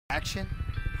Action?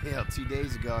 Hell, 2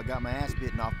 days ago I got my ass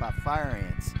bitten off by fire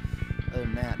ants. Other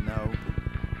than that, no.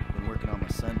 Been working on my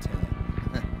suntan.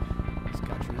 This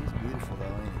country is beautiful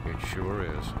though, ain't it? It sure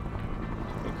is.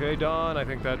 Okay, Don, I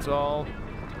think that's all.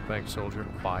 Thanks, soldier.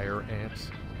 Fire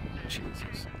ants.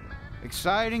 Jesus.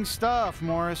 Exciting stuff,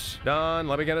 Morris. Don,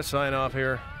 let me get a sign-off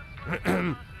here.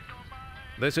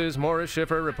 This is Morris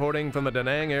Schiffer reporting from the Da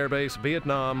Nang Air Base,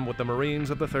 Vietnam, with the Marines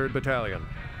of the 3rd Battalion.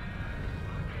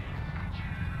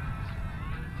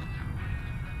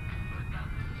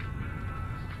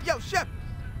 Yo, Chef,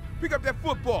 pick up that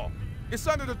football. It's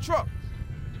under the truck.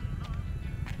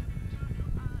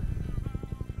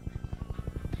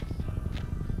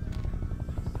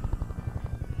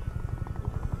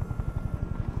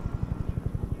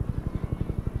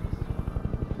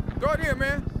 Throw it in,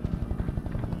 man.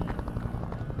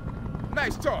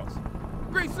 Nice toss.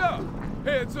 Grease up.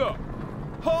 Heads up.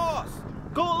 Horse.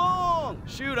 Go along!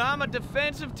 Shoot, I'm a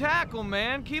defensive tackle,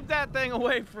 man. Keep that thing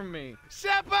away from me.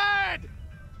 Shepherd!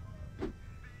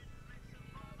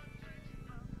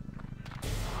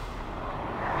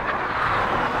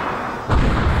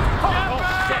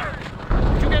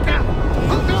 Did you get that?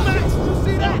 Did you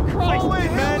see that? Christ, What the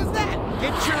hell man. was that?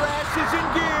 Get your asses in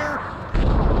gear!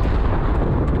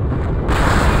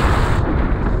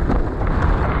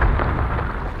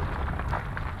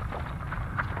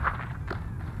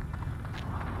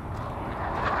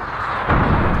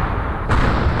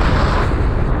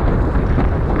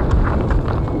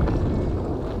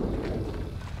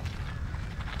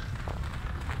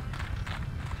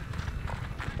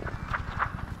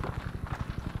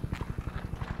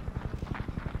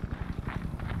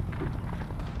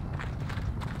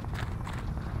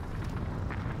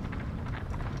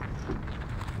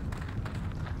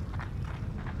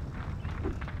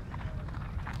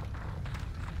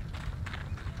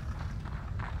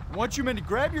 I want you men to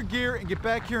grab your gear and get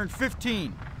back here in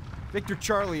 15. Victor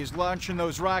Charlie is launching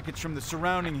those rockets from the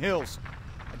surrounding hills.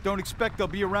 I don't expect they'll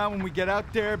be around when we get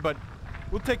out there, but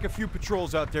we'll take a few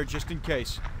patrols out there just in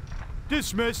case.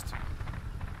 Dismissed.